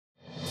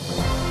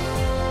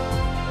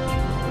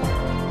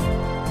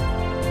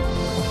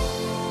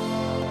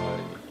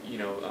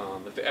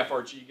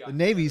The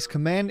Navy's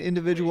Command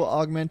Individual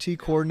Augmentee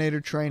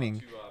Coordinator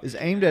training is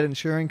aimed at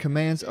ensuring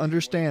commands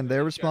understand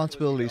their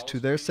responsibilities to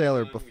their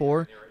sailor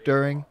before,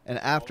 during, and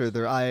after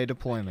their IA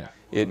deployment.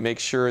 It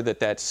makes sure that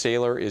that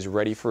sailor is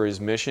ready for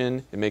his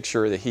mission. It makes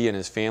sure that he and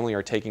his family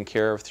are taken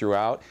care of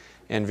throughout.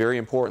 And very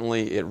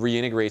importantly, it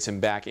reintegrates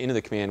him back into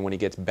the command when he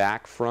gets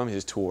back from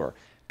his tour.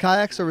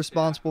 Kayaks are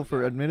responsible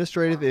for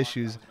administrative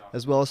issues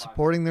as well as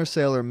supporting their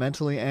sailor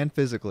mentally and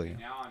physically.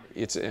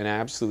 It's an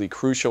absolutely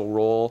crucial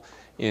role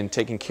in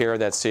taking care of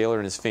that sailor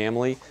and his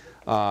family.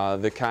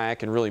 The kayak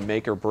can really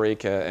make or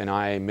break an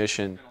IA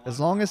mission. As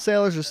long as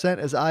sailors are sent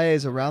as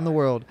IAs around the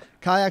world,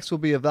 kayaks will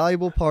be a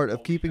valuable part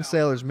of keeping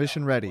sailors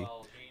mission ready.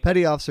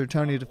 Petty Officer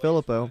Tony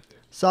DeFilippo,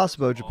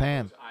 Sasebo,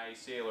 Japan.